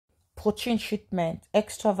protein treatment,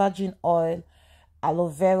 extra virgin oil, aloe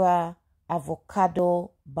vera, avocado,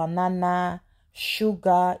 banana,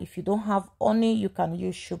 sugar. If you don't have honey, you can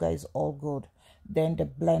use sugar, is all good. Then the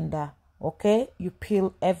blender. Okay, you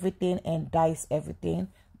peel everything and dice everything.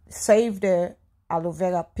 Save the aloe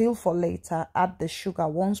vera peel for later. Add the sugar,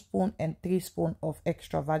 1 spoon and 3 spoons of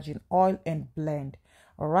extra virgin oil, and blend.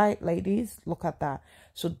 All right, ladies, look at that.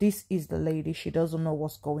 So this is the lady. She doesn't know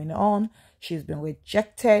what's going on. She's been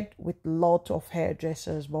rejected with a lot of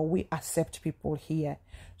hairdressers, but we accept people here.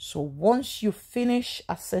 So once you finish,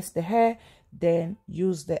 assess the hair, then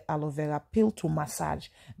use the aloe vera peel to massage.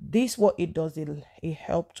 This, what it does, it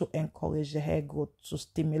helps to encourage the hair growth, to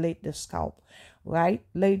stimulate the scalp. Right,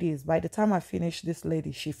 ladies, by the time I finished, this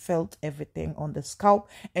lady, she felt everything on the scalp,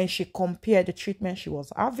 and she compared the treatment she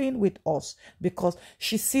was having with us, because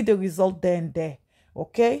she see the result there and there.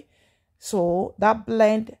 Okay, so that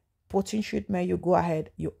blend protein treatment, you go ahead,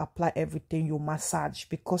 you apply everything, you massage,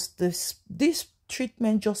 because this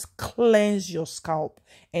treatment just cleanse your scalp,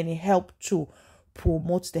 and it helps to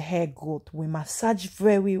promote the hair growth. We massage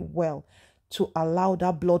very well to allow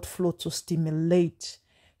that blood flow to stimulate,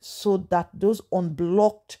 so that those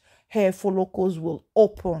unblocked hair follicles will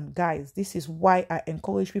open. Guys, this is why I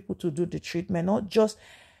encourage people to do the treatment, not just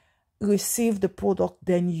receive the product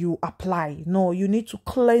then you apply. No, you need to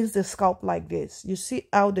cleanse the scalp like this. You see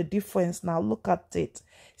how the difference now? Look at it.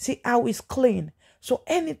 See how it's clean. So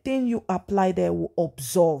anything you apply there will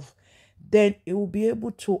absorb. Then it will be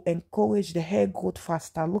able to encourage the hair growth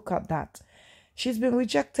faster. Look at that. She's been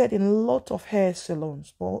rejected in a lot of hair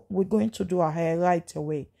salons, but we're going to do her hair right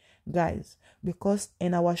away, guys, because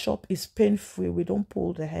in our shop is pain-free. We don't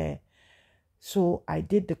pull the hair. So I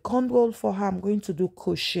did the cornrow for her. I'm going to do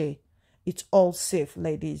crochet. It's all safe,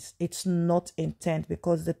 ladies. It's not intense,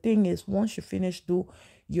 because the thing is, once you finish do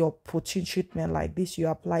your protein treatment like this, you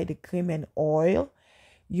apply the cream and oil.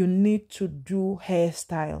 You need to do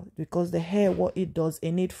hairstyle, because the hair, what it does,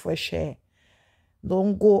 it need fresh hair.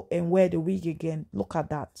 Don't go and wear the wig again. Look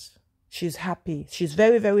at that. She's happy. She's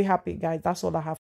very, very happy, guys. That's all I have.